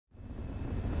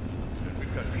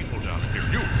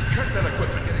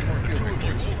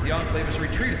has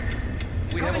retreated.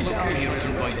 We have a location that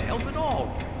isn't going to help at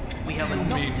all. We have You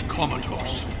enough... mean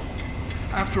comatose?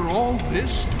 After all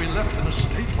this, to be left in a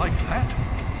state like that?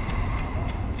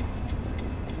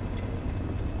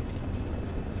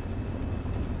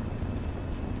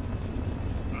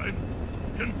 I'm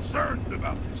concerned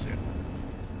about this.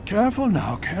 Careful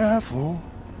now, careful.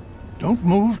 Don't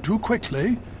move too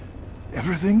quickly.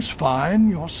 Everything's fine,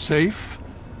 you're safe.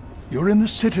 You're in the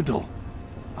Citadel.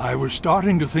 I was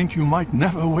starting to think you might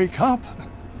never wake up,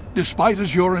 despite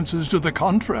assurances to the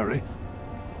contrary.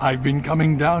 I've been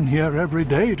coming down here every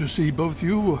day to see both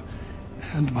you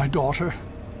and my daughter.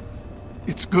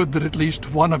 It's good that at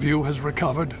least one of you has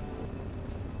recovered.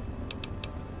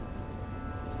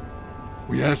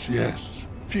 Yes, yes,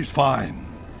 she's fine.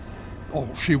 Oh,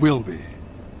 she will be.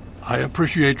 I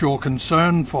appreciate your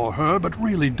concern for her, but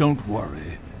really don't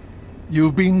worry.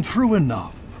 You've been through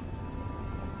enough.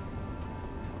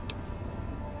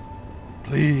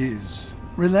 Please,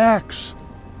 relax.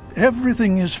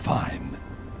 Everything is fine.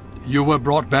 You were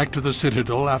brought back to the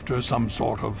Citadel after some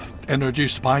sort of energy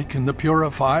spike in the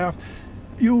purifier.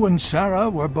 You and Sarah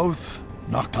were both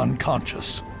knocked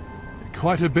unconscious.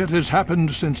 Quite a bit has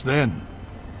happened since then.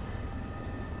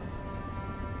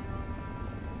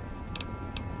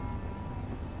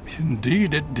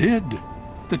 Indeed it did.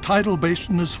 The tidal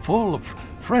basin is full of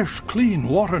fresh, clean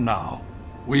water now.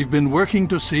 We've been working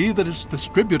to see that it's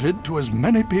distributed to as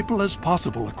many people as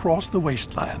possible across the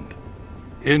wasteland.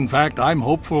 In fact, I'm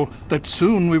hopeful that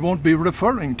soon we won't be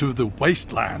referring to the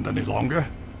wasteland any longer.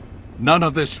 None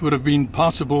of this would have been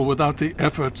possible without the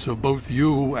efforts of both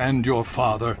you and your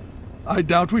father. I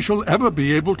doubt we shall ever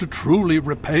be able to truly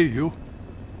repay you.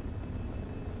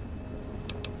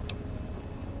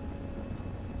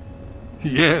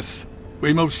 Yes,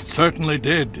 we most certainly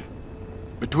did.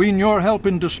 Between your help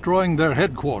in destroying their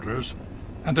headquarters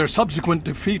and their subsequent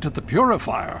defeat at the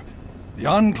Purifier, the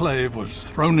Enclave was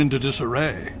thrown into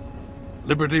disarray.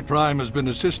 Liberty Prime has been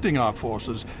assisting our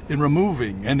forces in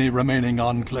removing any remaining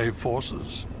Enclave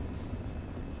forces.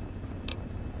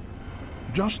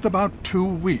 Just about 2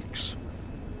 weeks.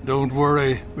 Don't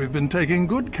worry, we've been taking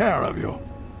good care of you.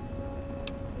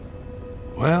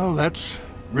 Well, that's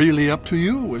really up to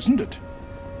you, isn't it?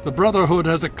 The Brotherhood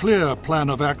has a clear plan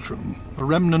of action. The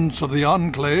remnants of the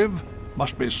Enclave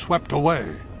must be swept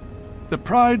away. The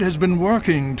Pride has been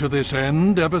working to this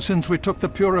end ever since we took the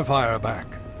Purifier back.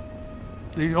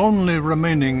 The only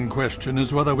remaining question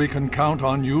is whether we can count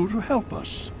on you to help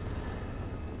us.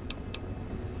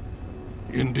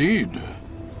 Indeed.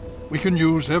 We can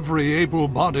use every able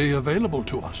body available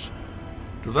to us.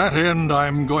 To that end,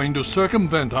 I'm going to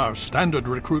circumvent our standard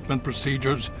recruitment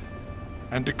procedures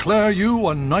and declare you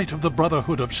a Knight of the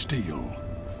Brotherhood of Steel.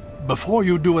 Before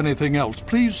you do anything else,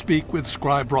 please speak with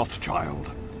Scribe Rothschild.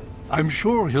 I'm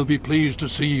sure he'll be pleased to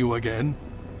see you again.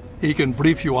 He can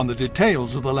brief you on the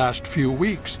details of the last few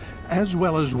weeks, as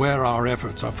well as where our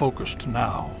efforts are focused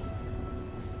now.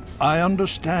 I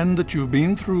understand that you've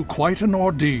been through quite an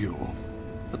ordeal,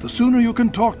 but the sooner you can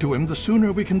talk to him, the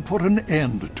sooner we can put an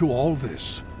end to all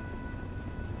this.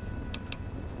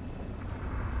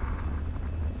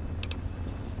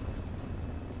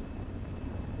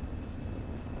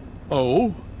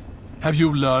 Oh? Have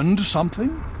you learned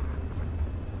something?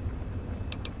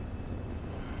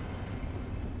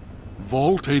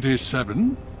 Vault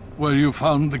 87? Where you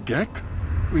found the Gek?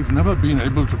 We've never been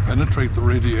able to penetrate the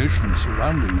radiation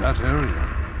surrounding that area.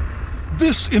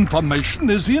 This information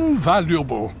is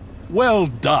invaluable. Well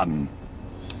done.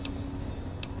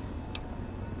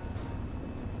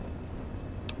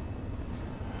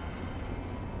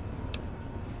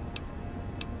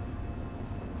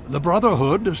 The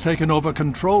Brotherhood has taken over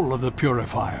control of the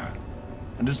Purifier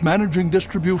and is managing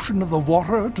distribution of the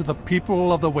water to the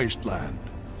people of the wasteland.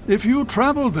 If you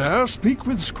travel there, speak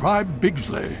with Scribe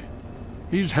Bigsley.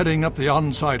 He's heading up the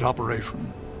on-site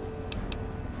operation.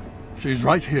 She's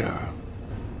right here.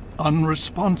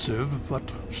 Unresponsive, but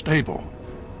stable.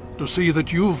 To see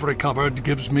that you've recovered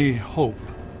gives me hope.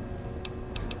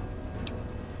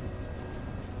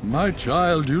 My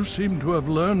child, you seem to have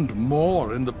learned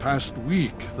more in the past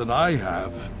week than I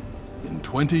have in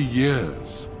 20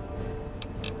 years.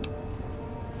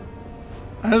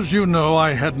 As you know,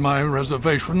 I had my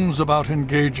reservations about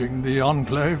engaging the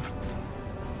Enclave.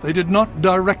 They did not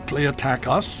directly attack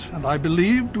us, and I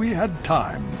believed we had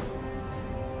time.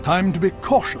 Time to be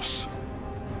cautious.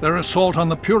 Their assault on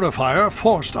the Purifier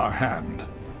forced our hand.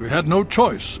 We had no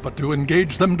choice but to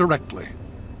engage them directly.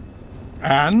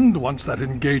 And once that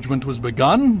engagement was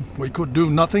begun, we could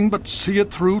do nothing but see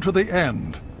it through to the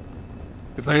end.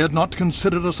 If they had not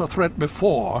considered us a threat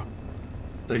before,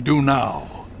 they do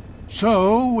now.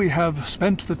 So, we have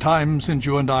spent the time since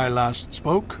you and I last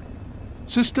spoke,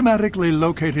 systematically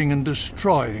locating and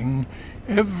destroying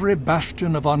every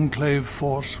bastion of Enclave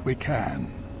force we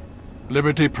can.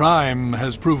 Liberty Prime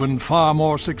has proven far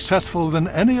more successful than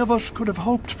any of us could have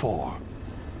hoped for.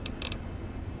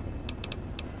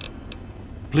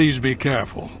 Please be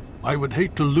careful. I would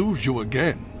hate to lose you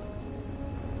again.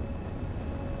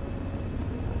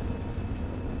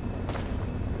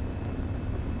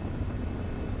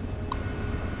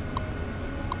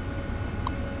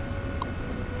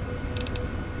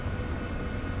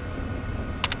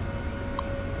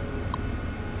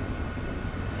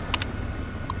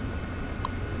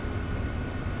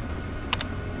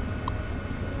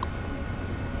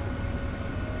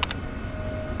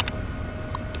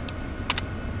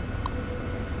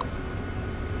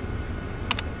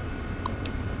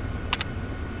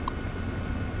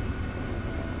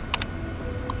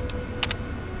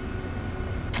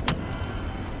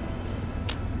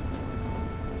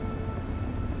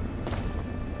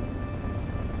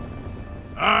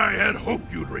 I had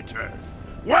hoped you'd return.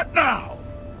 What now?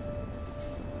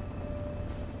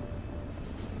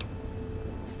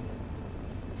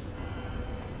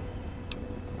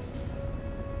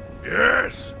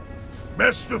 Yes?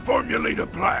 Best to formulate a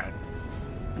plan.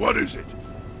 What is it?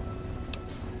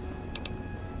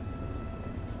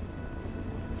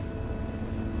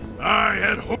 I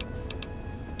had hoped...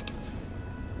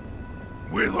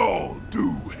 With all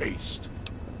due haste.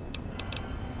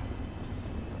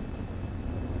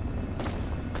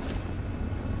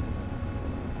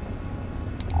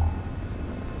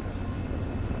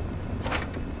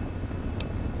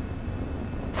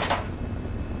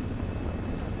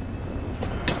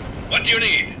 What do you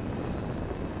need?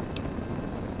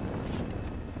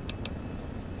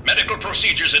 Medical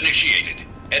procedures initiated.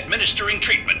 Administering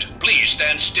treatment. Please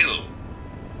stand still.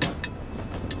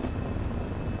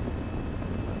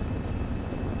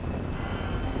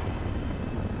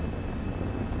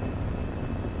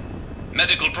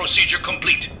 Medical procedure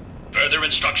complete. Further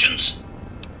instructions?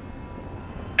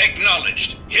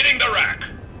 Acknowledged. Hitting the rack.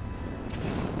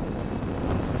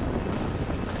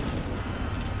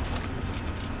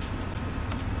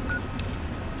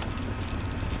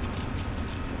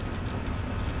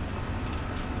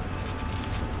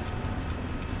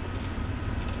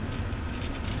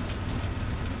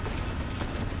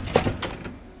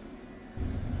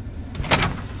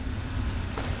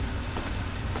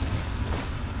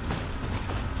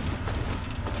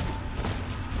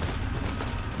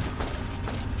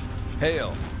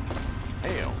 Hail.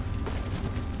 Hail.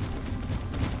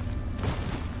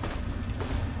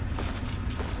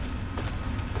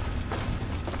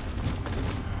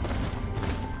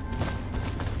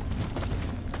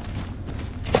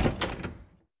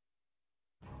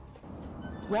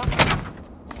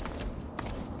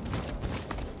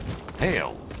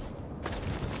 Hail.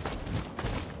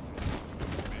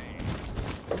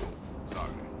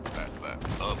 Sorry,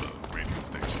 that other radio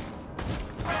station.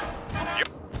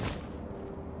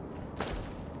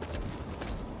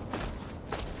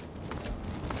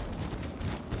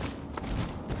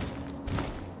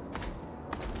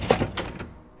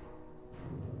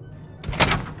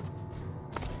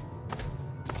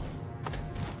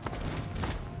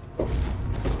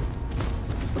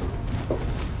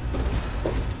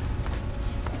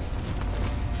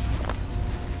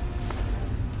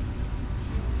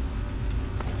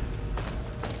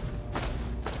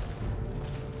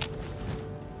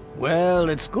 Well,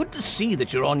 it's good to see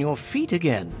that you're on your feet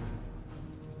again.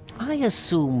 I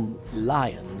assume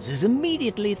Lyons is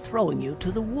immediately throwing you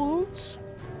to the wolves?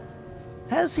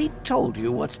 Has he told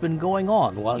you what's been going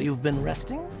on while you've been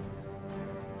resting?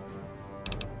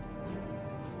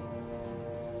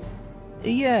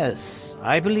 Yes,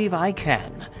 I believe I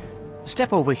can.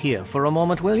 Step over here for a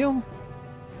moment, will you?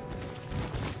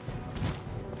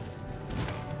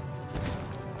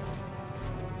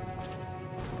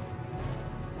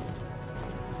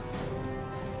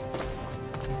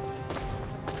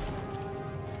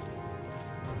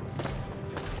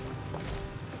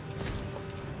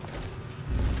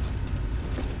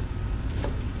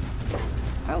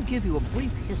 I'll give you a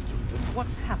brief history of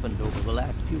what's happened over the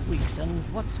last few weeks and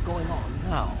what's going on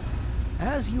now.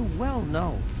 As you well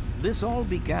know, this all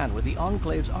began with the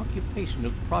Enclave's occupation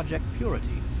of Project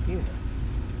Purity here.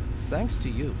 Thanks to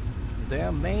you,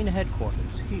 their main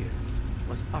headquarters here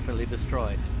was utterly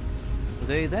destroyed.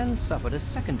 They then suffered a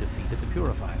second defeat at the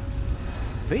Purifier.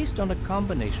 Based on a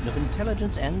combination of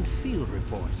intelligence and field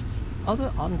reports,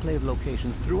 other Enclave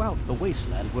locations throughout the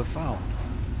wasteland were found.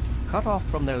 Cut off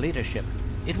from their leadership,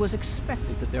 it was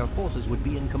expected that their forces would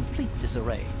be in complete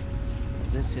disarray.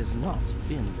 this has not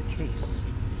been the case.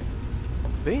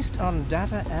 Based on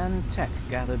data and tech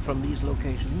gathered from these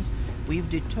locations, we've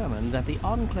determined that the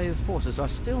Enclave forces are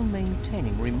still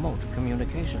maintaining remote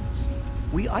communications.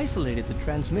 We isolated the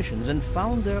transmissions and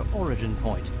found their origin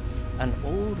point, an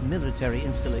old military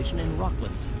installation in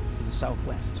Rockland, to the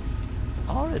southwest.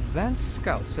 Our advanced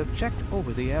scouts have checked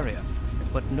over the area,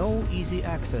 but no easy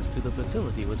access to the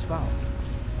facility was found.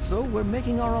 So we're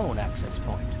making our own access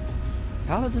point.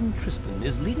 Paladin Tristan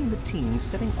is leading the team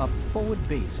setting up forward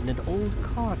base in an old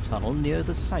car tunnel near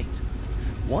the site.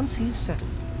 Once he's settled,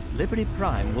 Liberty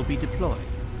Prime will be deployed.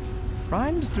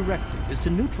 Prime's directive is to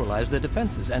neutralize their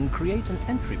defenses and create an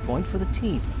entry point for the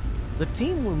team. The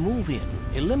team will move in,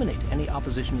 eliminate any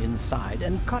opposition inside,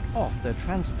 and cut off their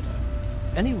transmitter.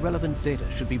 Any relevant data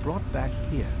should be brought back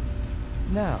here.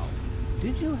 Now,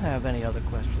 did you have any other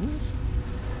questions?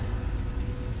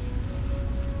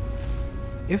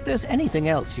 If there's anything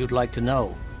else you'd like to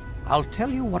know, I'll tell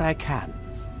you what I can.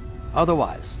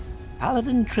 Otherwise,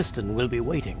 Paladin Tristan will be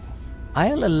waiting.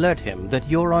 I'll alert him that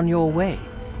you're on your way.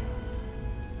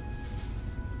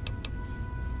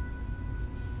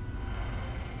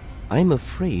 I'm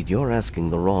afraid you're asking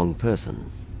the wrong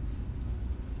person.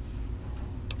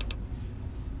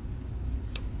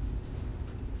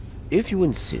 If you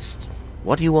insist,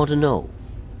 what do you want to know?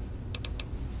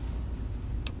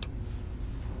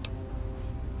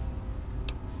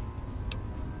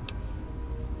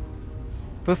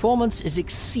 Performance is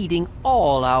exceeding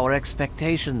all our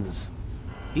expectations.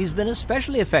 He's been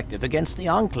especially effective against the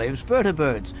Enclave's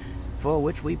vertibirds, for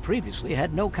which we previously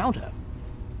had no counter.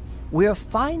 We're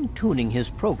fine-tuning his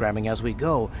programming as we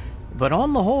go, but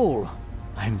on the whole,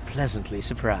 I'm pleasantly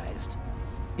surprised.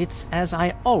 It's as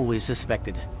I always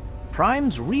suspected.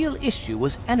 Prime's real issue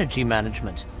was energy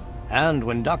management. And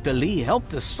when Dr. Lee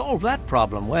helped us solve that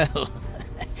problem, well,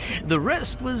 the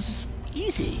rest was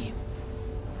easy.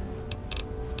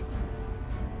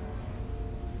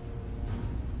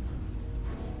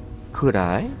 Could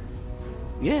I?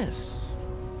 Yes.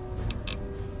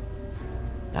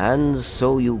 And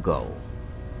so you go.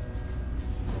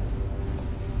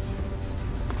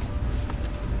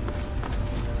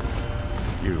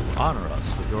 You honor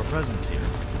us with your presence here.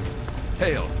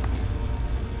 Hail!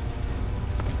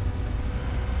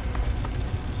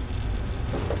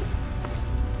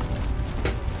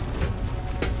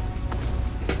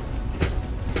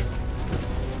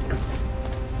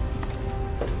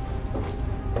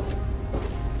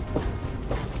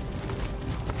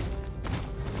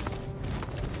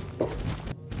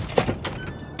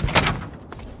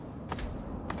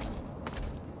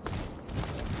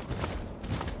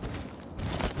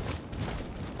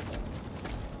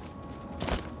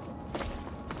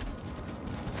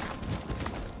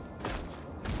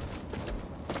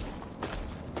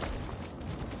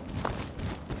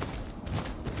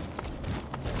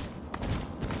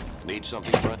 Need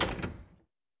something, friend?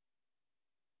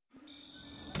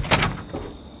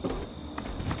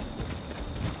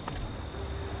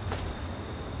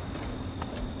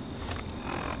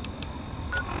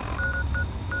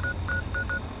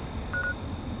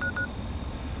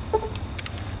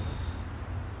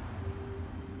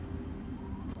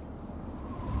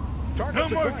 No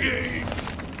more games!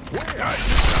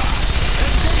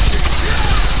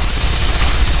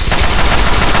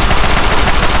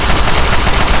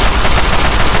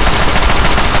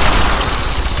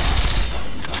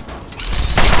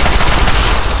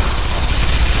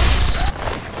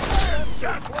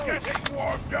 Just getting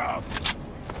warmed up!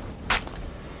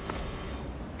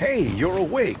 Hey, you're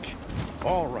awake!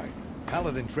 All right.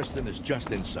 Paladin Tristan is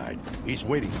just inside. He's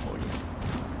waiting for you.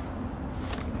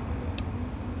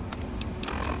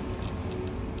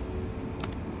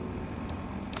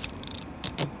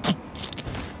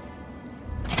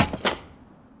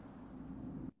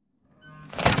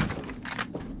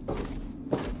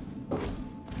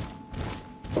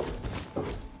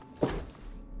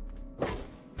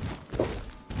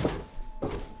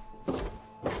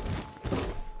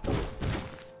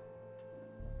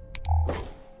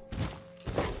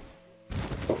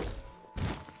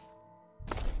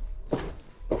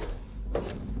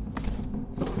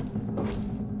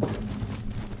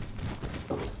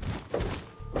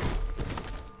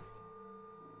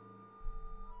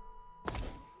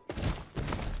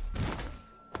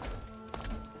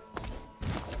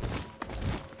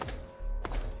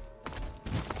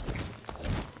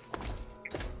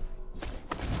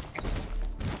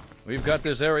 We've got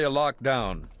this area locked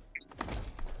down.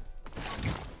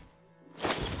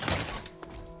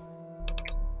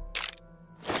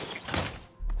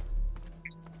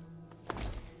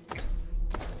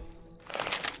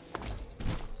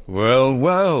 Well,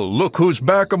 well, look who's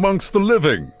back amongst the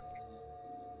living.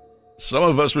 Some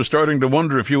of us were starting to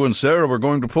wonder if you and Sarah were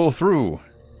going to pull through.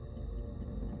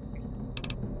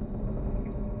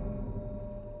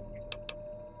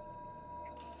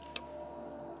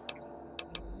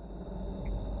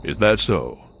 Is that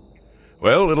so?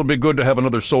 Well, it'll be good to have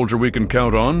another soldier we can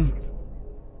count on.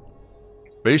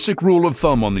 Basic rule of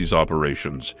thumb on these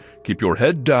operations. Keep your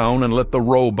head down and let the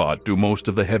robot do most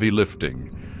of the heavy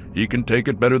lifting. He can take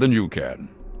it better than you can.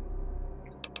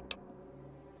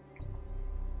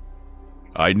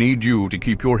 I need you to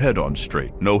keep your head on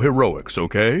straight. No heroics,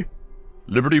 okay?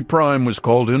 Liberty Prime was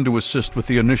called in to assist with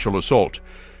the initial assault.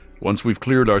 Once we've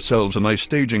cleared ourselves a nice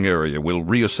staging area, we'll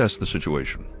reassess the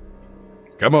situation.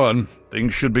 Come on,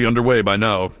 things should be underway by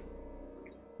now.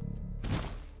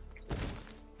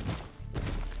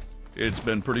 It's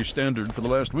been pretty standard for the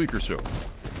last week or so.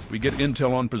 We get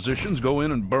intel on positions, go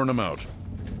in and burn them out.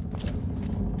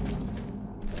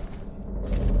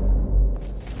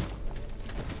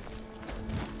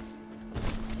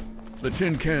 The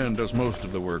tin can does most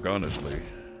of the work, honestly.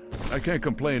 I can't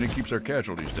complain, it keeps our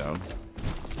casualties down.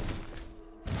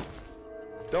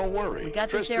 Don't worry. We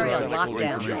got this area on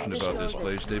lockdown. Information about this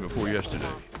place day before yesterday.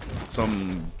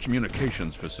 Some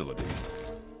communications facility.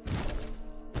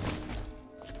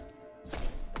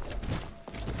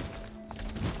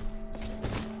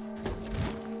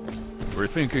 We're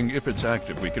thinking if it's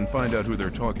active, we can find out who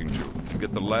they're talking to and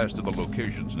get the last of the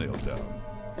locations nailed down.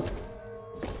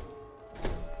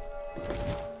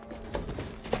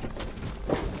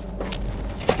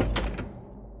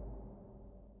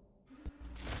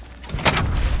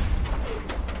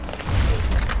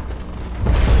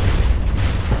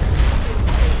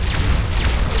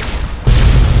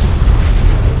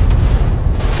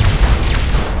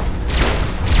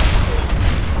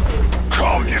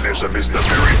 Communism is the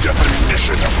very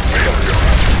definition of failure.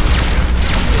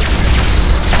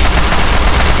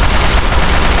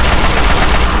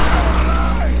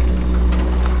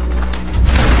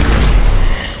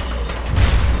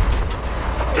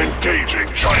 Engaging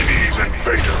Chinese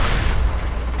invader.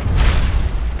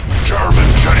 German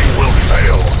Chang will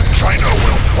fail. China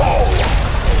will fall.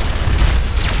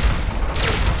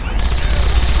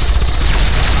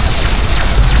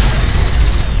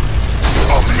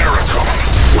 America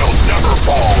will never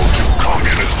fall to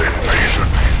communist invasion.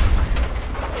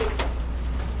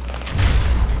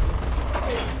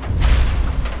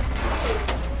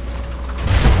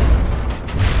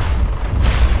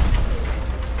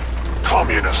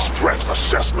 Communist threat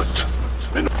assessment.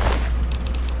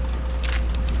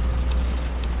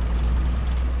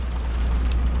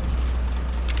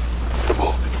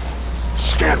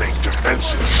 Scanning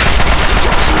defenses.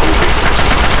 Structural weakness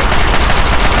detected.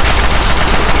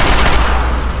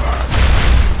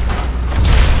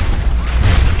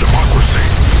 Democracy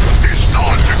is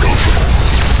non-negotiable.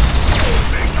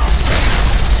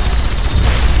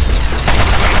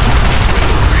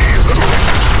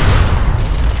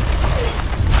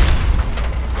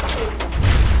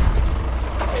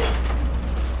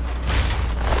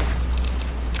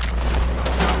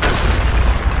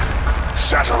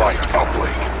 Satellite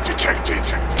uplink detected.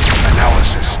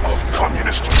 Analysis of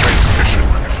communist transmission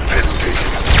pending.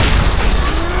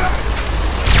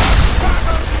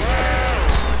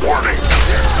 Warning!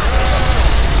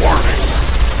 Warning!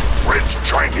 Red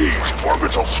Chinese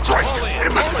orbital strike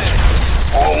imminent.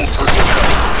 All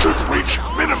personnel should reach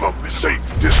minimum safe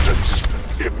distance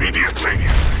immediately.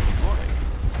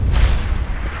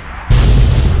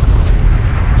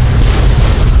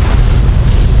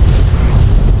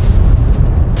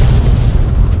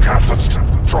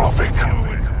 Catastrophic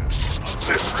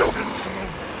system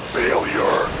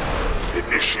failure.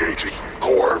 Initiating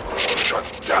core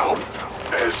shutdown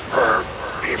as per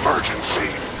emergency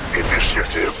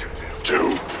initiative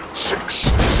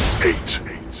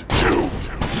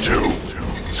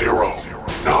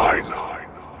 2682209.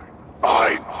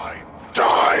 I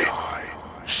die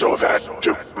so that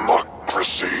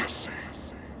democracy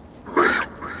may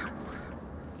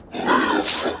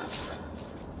live.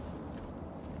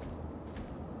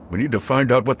 We need to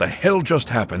find out what the hell just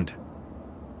happened.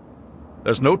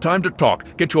 There's no time to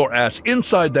talk. Get your ass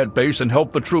inside that base and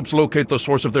help the troops locate the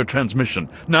source of their transmission.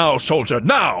 Now, soldier,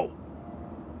 now!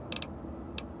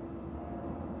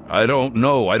 I don't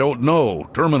know.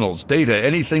 Terminals, data,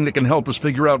 anything that can help us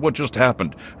figure out what just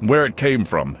happened and where it came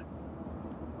from.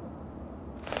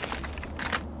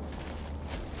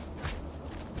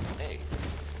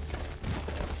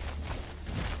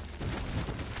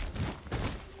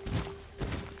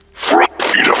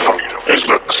 Is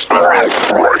the sparrow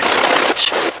right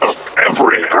of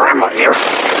every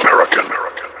American.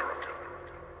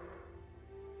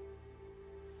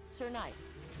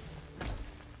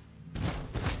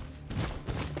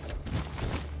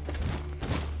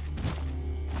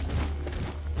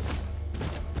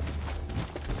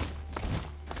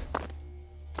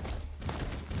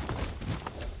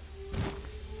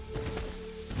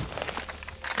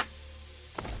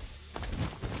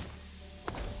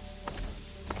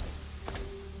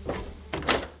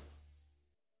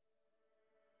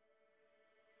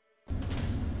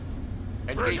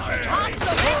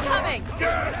 Hostile incoming!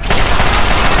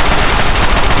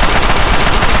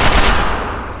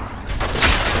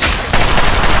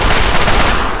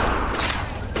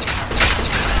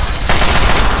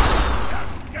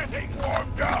 Getting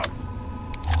warmed up!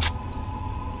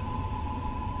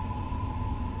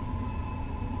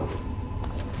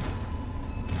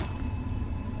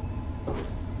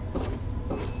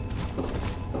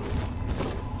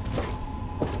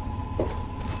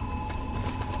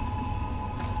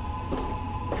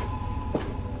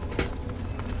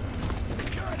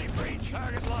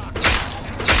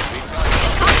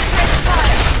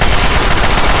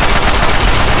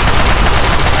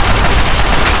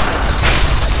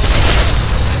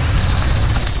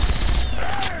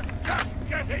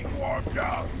 Getting warmed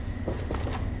up!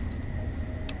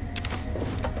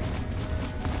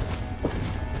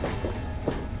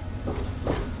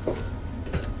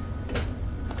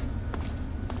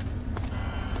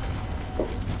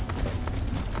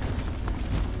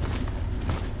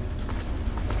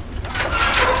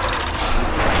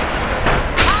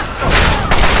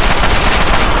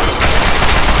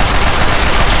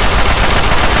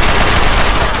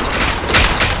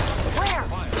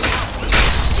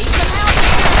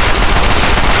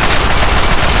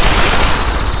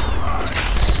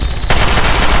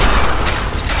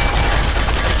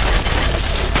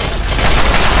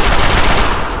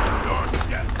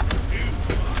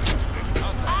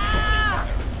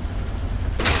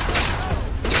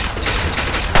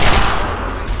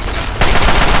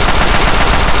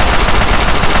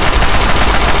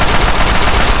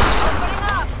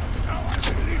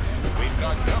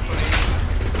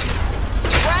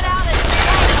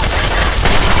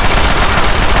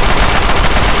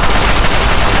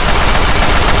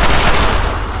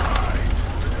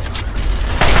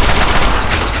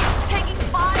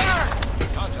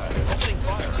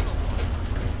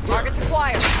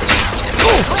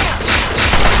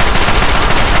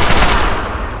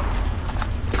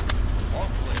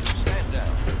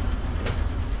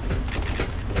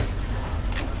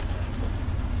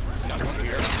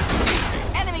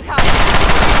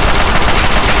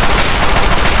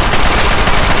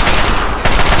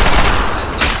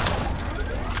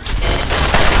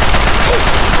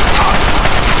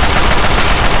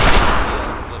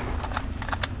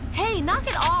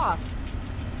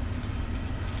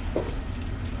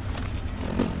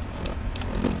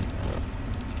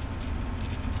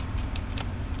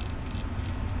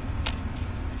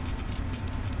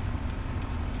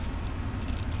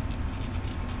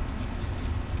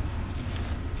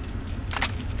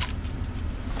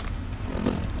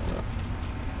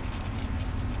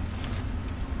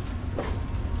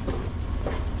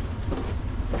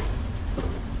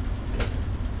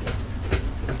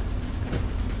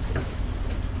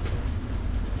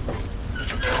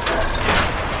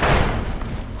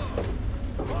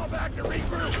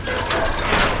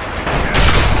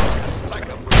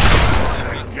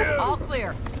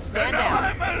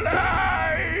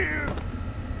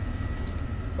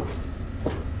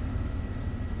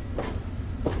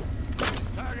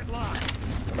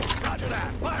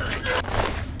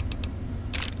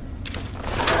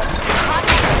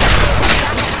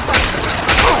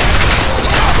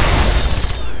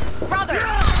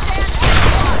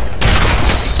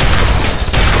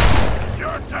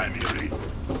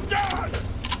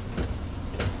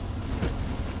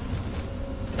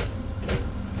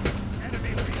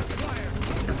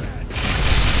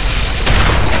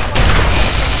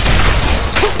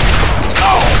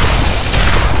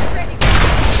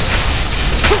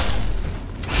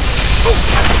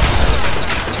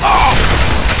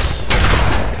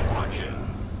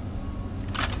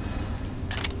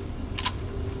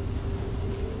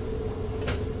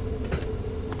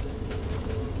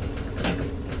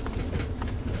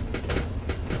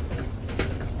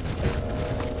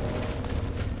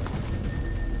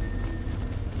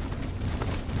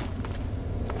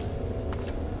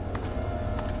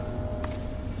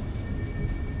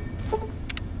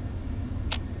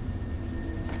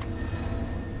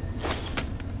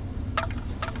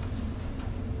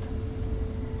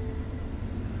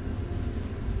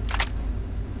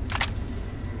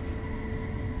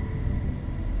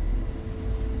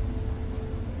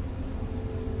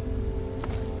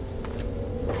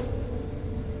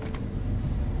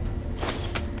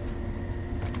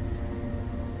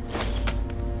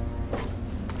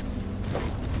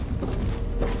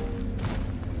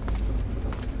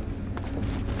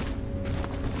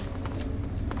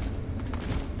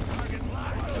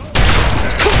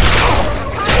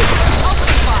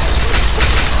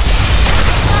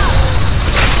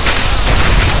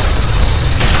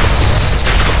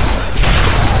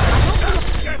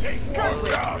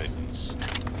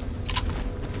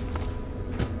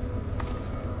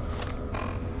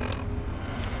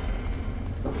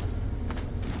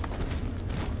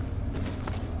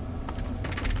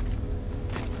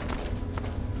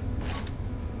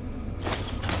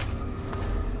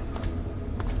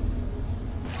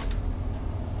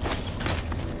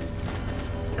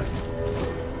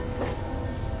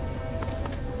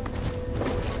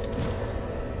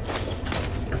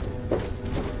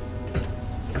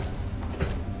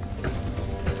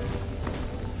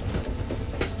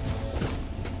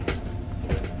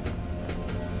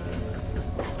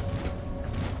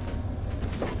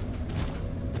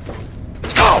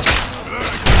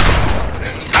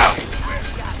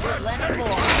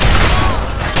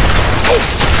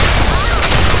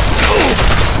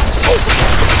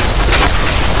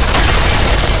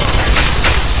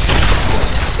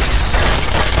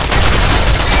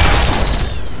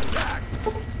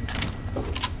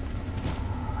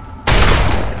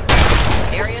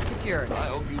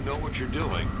 you're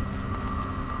doing.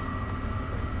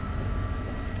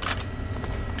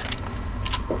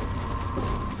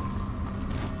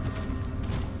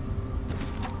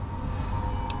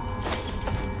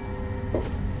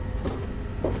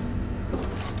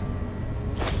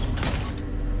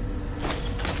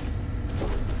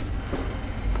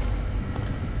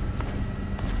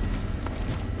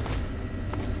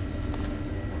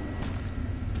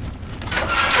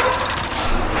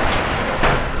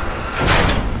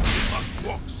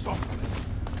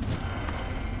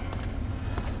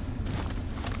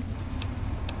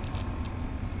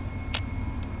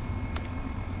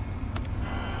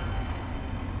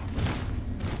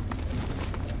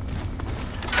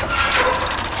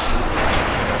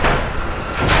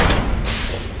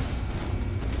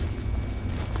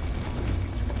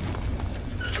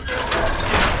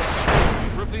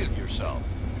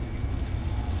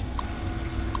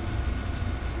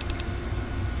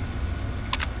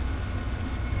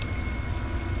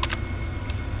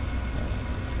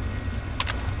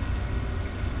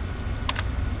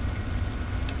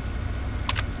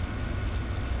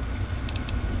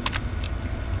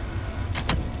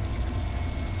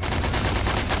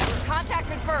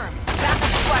 Confirmed. Backup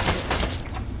requested.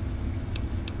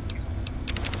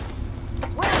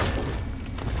 Well,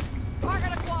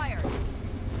 target acquired.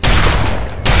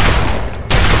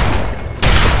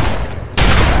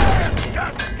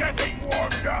 Just getting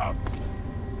warmed up.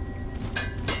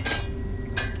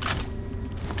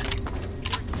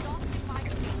 You're exhausting my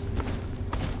patience.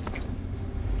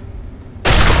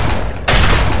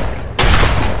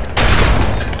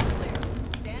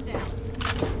 Stand down.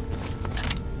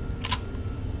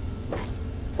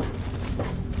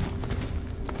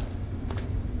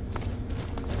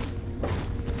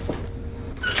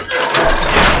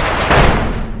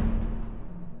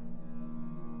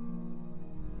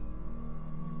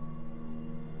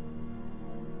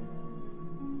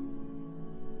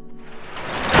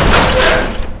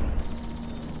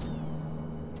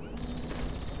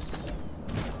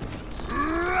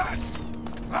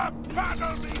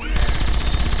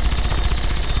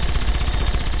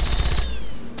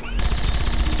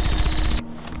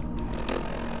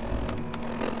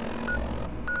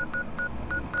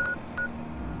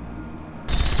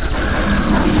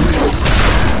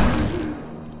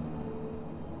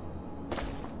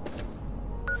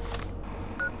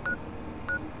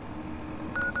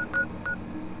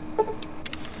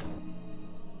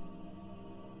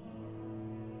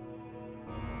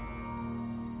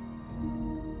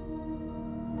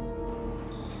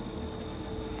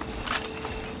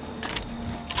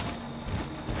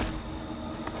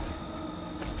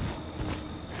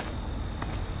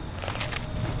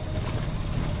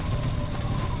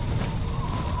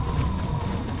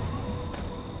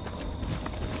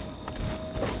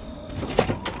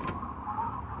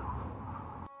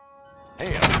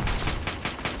 Hey,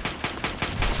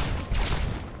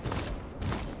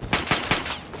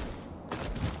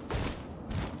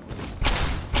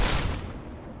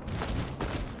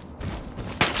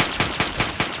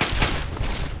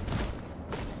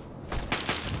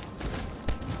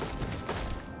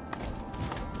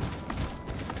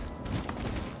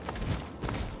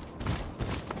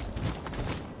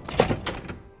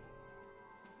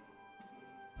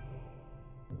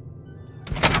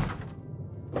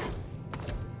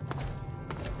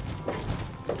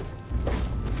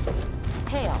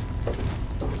 Hail.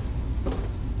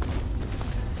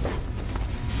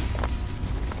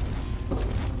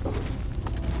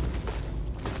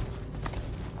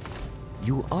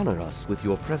 You honor us with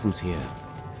your presence here.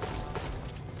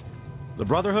 The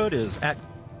Brotherhood is at...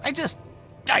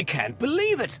 I can't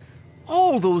believe it!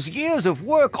 All those years of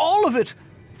work, all of it!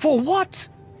 For what?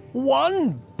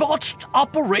 One botched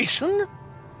operation?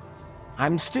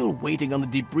 I'm still waiting on the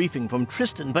debriefing from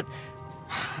Tristan, but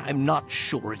I'm not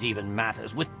sure it even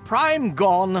matters. With Prime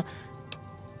gone...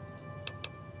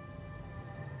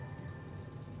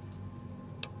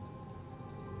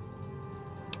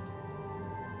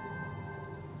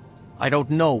 I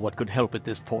don't know what could help at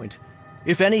this point.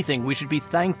 If anything, we should be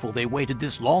thankful they waited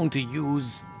this long to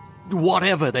use...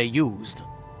 whatever they used.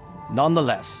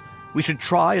 Nonetheless, we should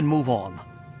try and move on.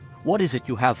 What is it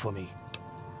you have for me?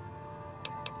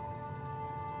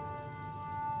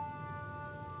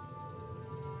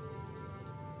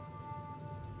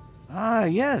 Ah,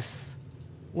 yes.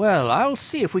 Well, I'll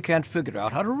see if we can't figure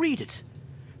out how to read it.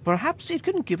 Perhaps it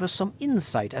can give us some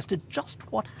insight as to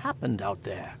just what happened out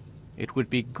there. It would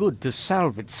be good to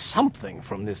salvage something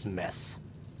from this mess.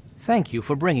 Thank you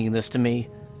for bringing this to me.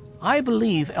 I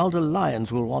believe Elder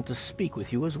Lyons will want to speak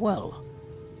with you as well.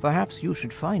 Perhaps you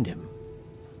should find him.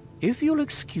 If you'll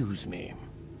excuse me.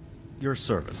 your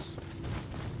service.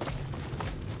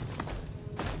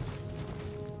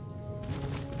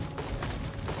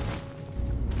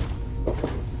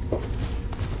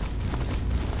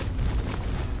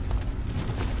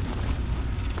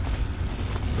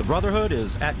 The Brotherhood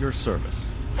is at your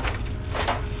service.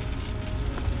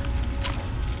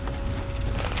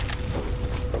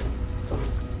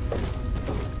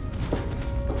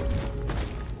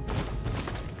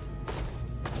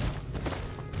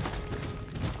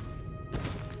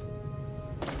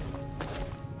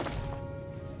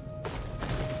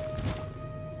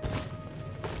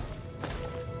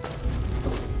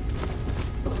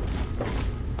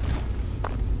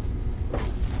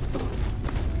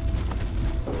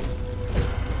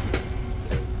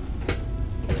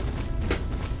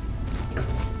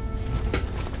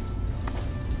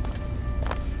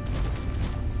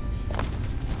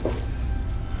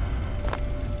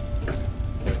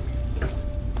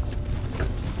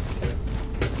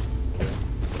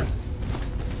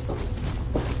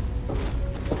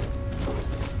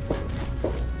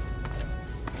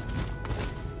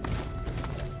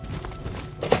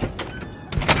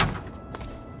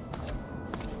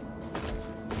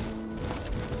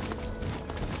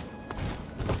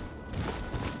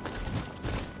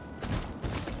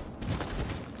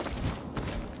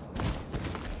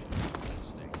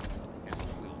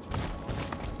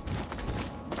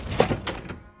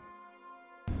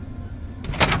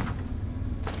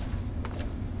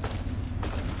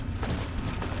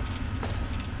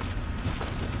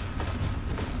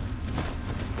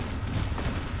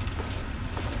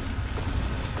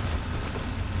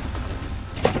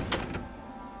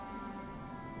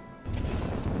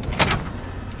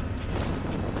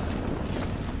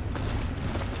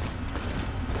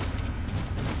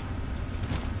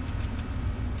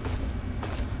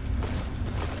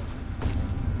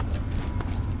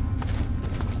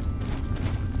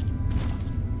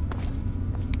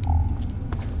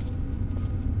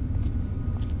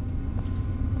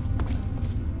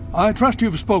 I trust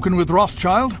you've spoken with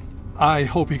Rothschild. I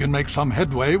hope you can make some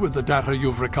headway with the data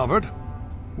you've recovered.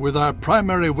 With our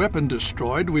primary weapon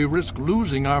destroyed, we risk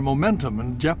losing our momentum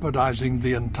and jeopardizing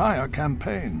the entire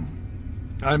campaign.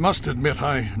 I must admit,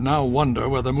 I now wonder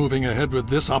whether moving ahead with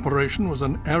this operation was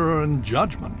an error in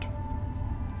judgment.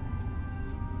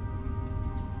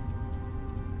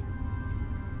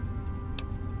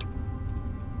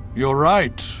 You're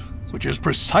right, which is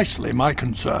precisely my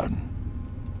concern.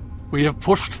 We have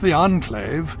pushed the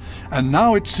Enclave, and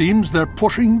now it seems they're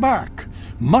pushing back,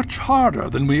 much harder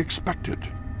than we expected.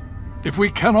 If we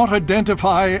cannot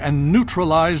identify and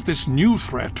neutralize this new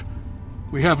threat,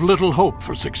 we have little hope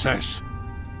for success.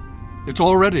 It's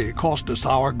already cost us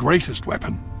our greatest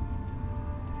weapon.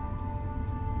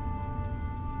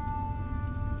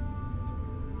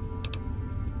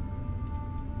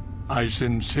 I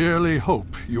sincerely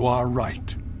hope you are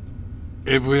right.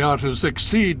 If we are to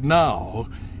succeed now,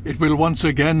 it will once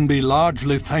again be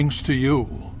largely thanks to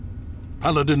you.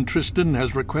 Paladin Tristan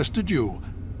has requested you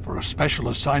for a special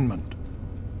assignment.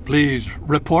 Please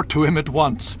report to him at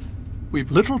once.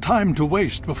 We've little time to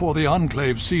waste before the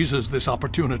Enclave seizes this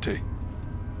opportunity.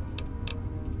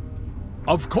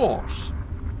 Of course.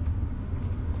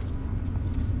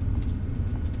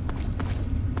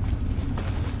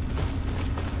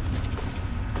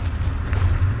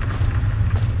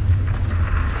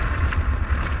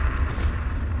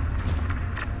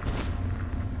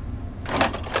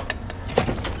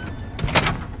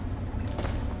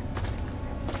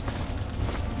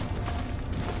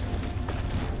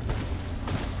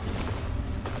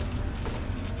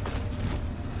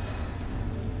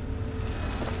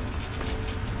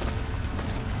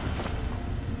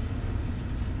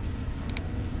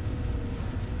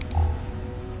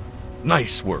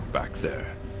 Nice work back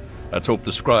there. Let's hope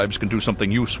the scribes can do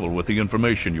something useful with the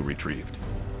information you retrieved.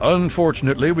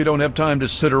 Unfortunately, we don't have time to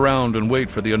sit around and wait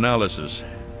for the analysis.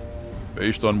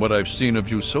 Based on what I've seen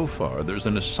of you so far, there's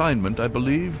an assignment I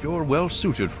believe you're well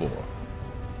suited for.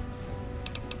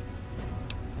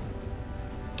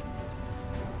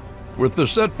 With the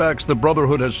setbacks the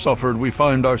Brotherhood has suffered, we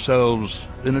find ourselves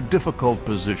in a difficult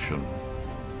position.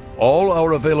 All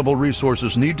our available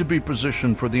resources need to be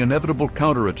positioned for the inevitable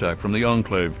counterattack from the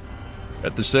Enclave.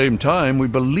 At the same time, we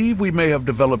believe we may have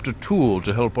developed a tool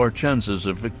to help our chances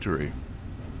of victory.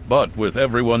 But with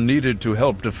everyone needed to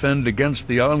help defend against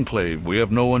the Enclave, we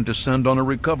have no one to send on a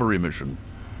recovery mission.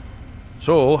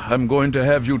 So, I'm going to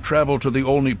have you travel to the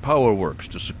Olney Power Works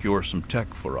to secure some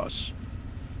tech for us.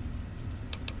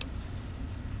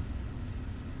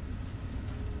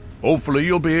 Hopefully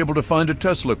you'll be able to find a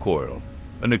Tesla coil,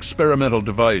 an experimental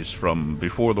device from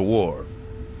before the war.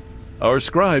 Our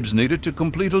scribes needed to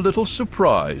complete a little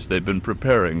surprise they've been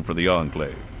preparing for the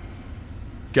Enclave.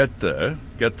 Get there,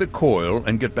 get the coil,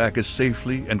 and get back as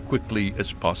safely and quickly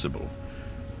as possible.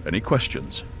 Any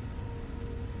questions?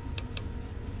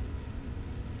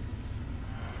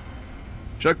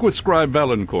 Check with Scribe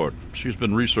Valancourt. She's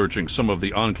been researching some of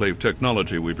the Enclave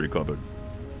technology we've recovered.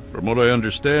 From what I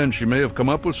understand, she may have come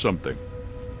up with something.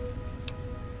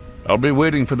 I'll be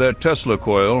waiting for that Tesla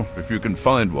coil, if you can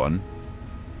find one.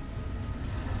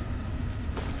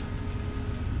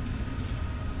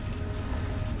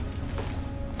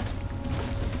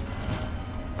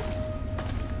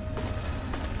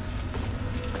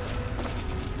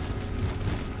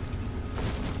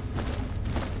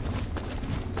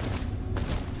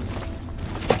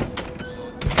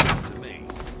 To me,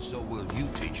 so will you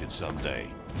teach it someday.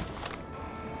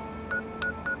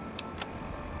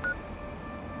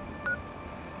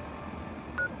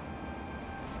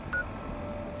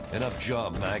 Enough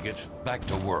job, maggot. Back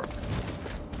to work.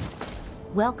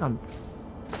 Welcome.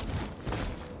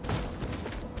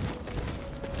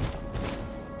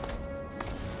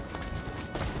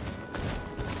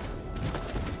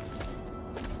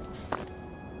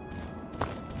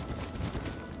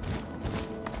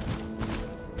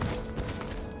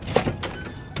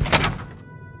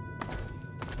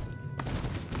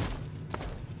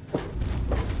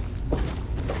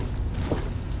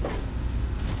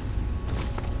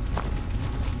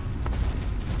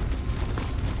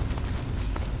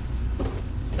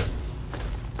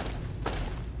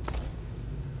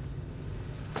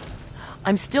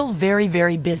 I'm still very,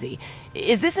 very busy.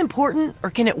 Is this important, or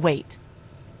can it wait?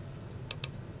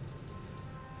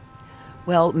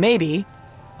 Well, maybe.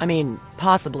 I mean,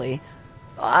 possibly.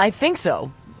 I think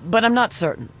so, but I'm not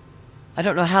certain. I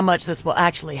don't know how much this will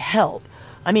actually help.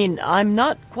 I mean, I'm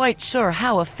not quite sure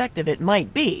how effective it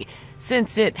might be,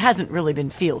 since it hasn't really been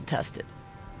field tested.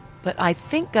 But I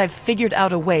think I've figured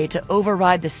out a way to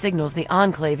override the signals the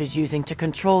Enclave is using to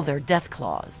control their death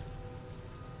claws.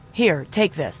 Here,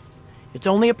 take this. It's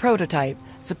only a prototype,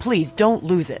 so please don't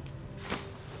lose it.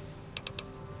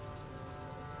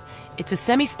 It's a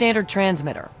semi-standard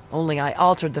transmitter, only I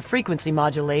altered the frequency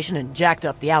modulation and jacked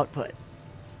up the output.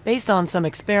 Based on some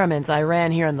experiments I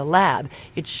ran here in the lab,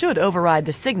 it should override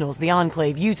the signals the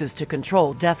Enclave uses to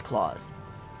control death claws.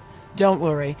 Don't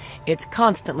worry, it's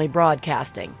constantly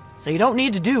broadcasting, so you don't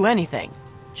need to do anything.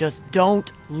 Just don't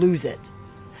lose it.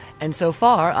 And so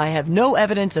far, I have no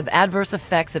evidence of adverse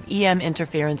effects of EM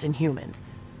interference in humans.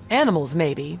 Animals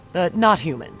maybe, but not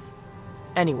humans.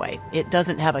 Anyway, it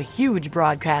doesn't have a huge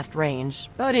broadcast range,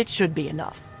 but it should be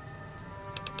enough.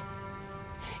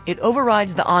 It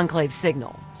overrides the Enclave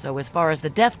signal, so as far as the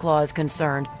death claw is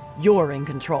concerned, you're in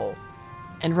control.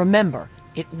 And remember,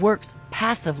 it works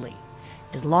passively.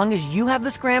 As long as you have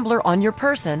the scrambler on your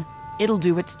person, it'll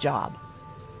do its job.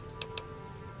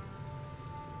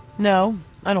 No,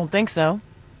 I don't think so.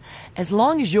 As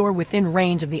long as you're within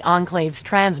range of the Enclave's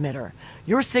transmitter,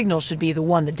 your signal should be the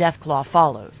one the Deathclaw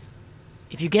follows.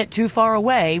 If you get too far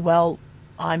away, well,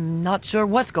 I'm not sure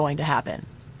what's going to happen.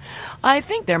 I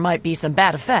think there might be some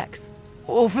bad effects.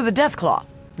 Well, for the Deathclaw,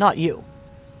 not you.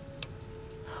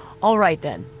 All right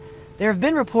then. There have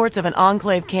been reports of an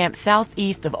Enclave camp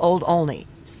southeast of Old Olney,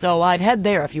 so I'd head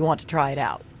there if you want to try it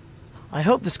out. I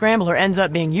hope the scrambler ends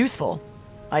up being useful.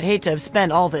 I'd hate to have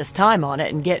spent all this time on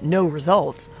it and get no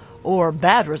results, or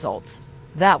bad results.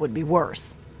 That would be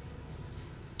worse.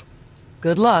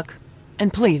 Good luck,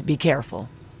 and please be careful.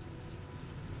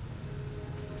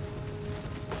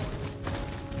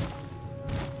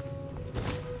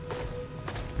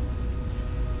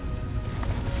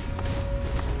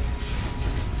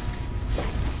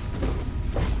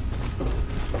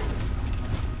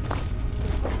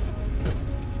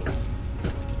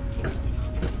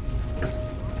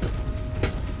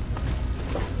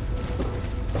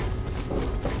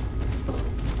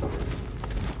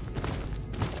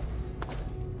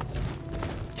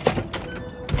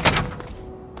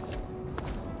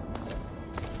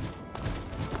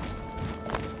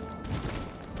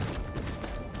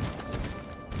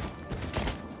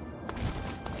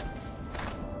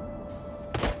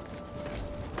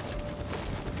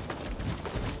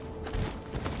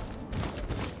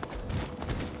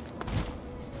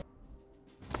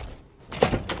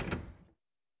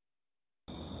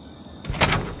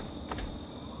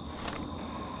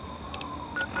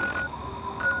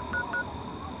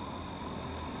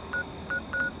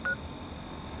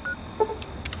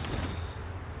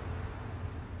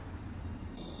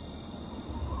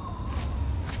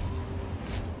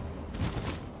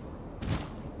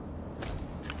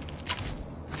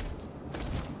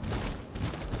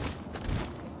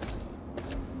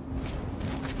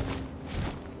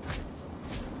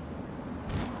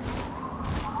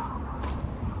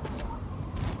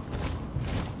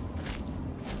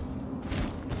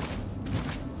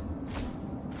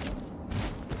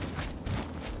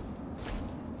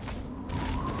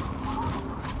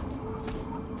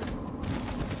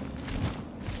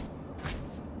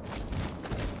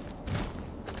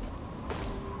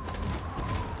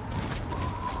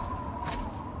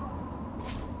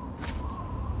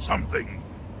 Something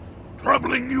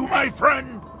troubling you, my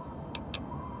friend?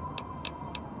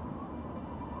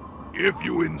 If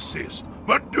you insist,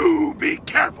 but do be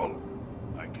careful.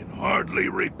 I can hardly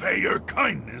repay your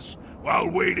kindness while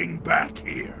waiting back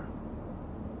here.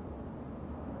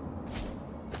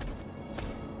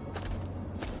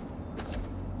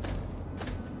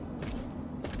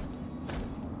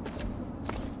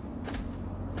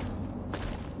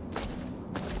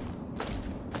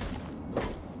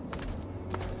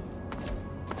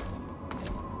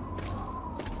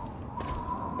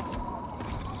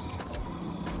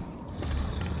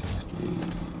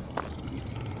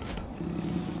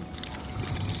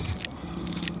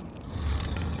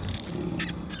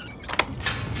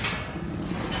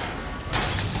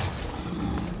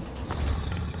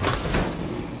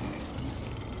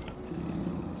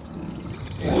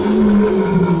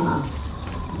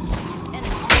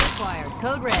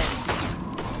 Code red.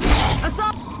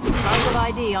 Assault! Mark of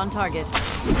ID on target.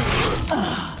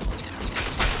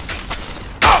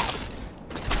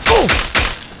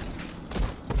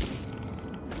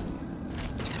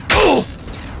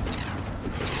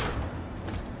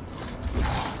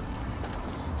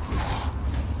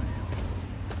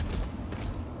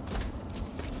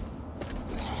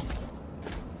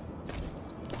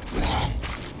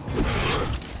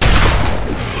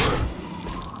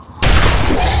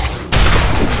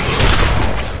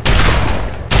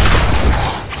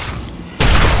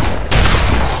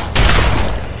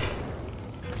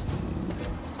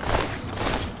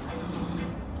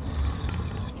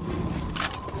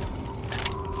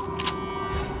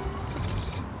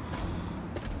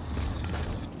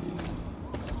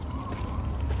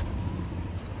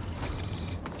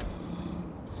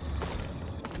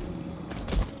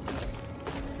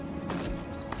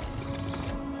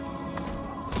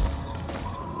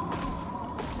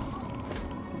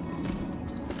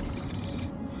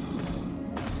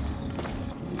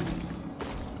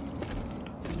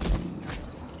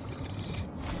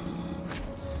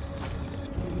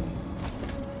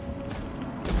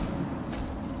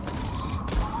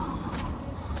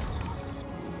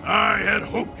 I had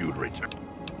hoped you'd return.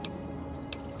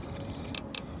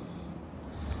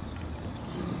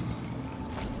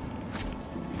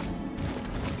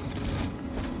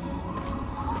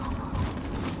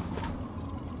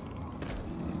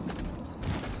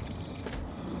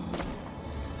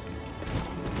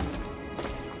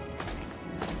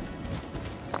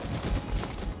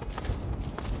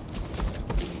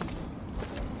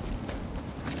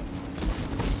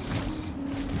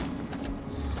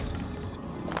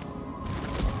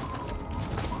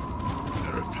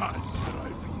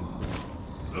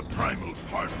 The primal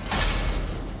part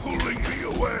pulling me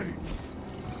away.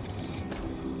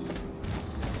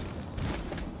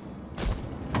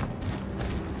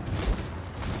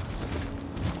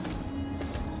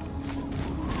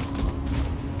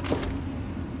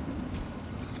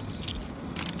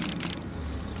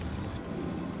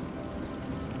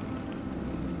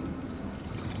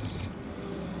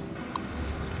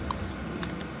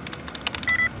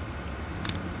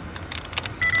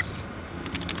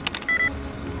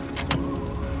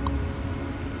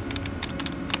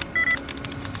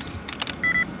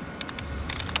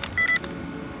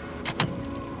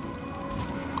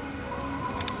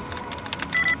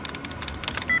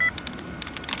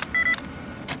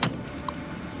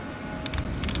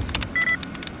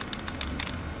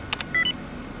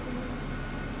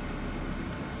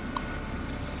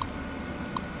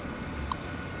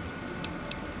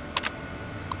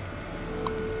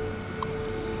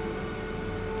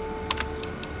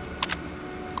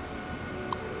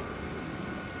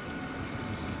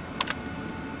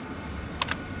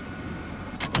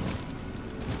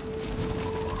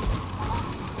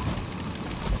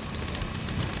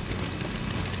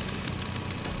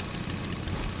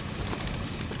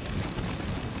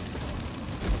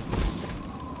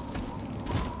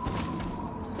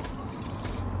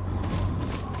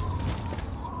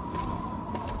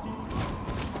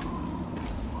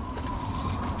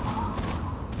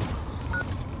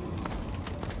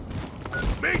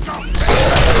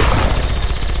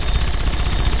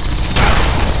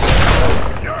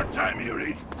 Your time here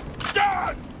is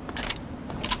done!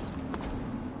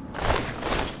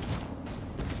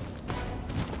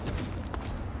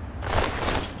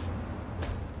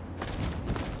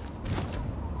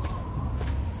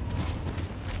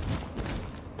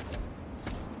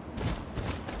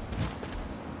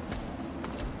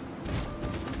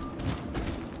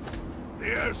 The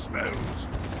air smells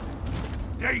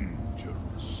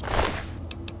dangerous.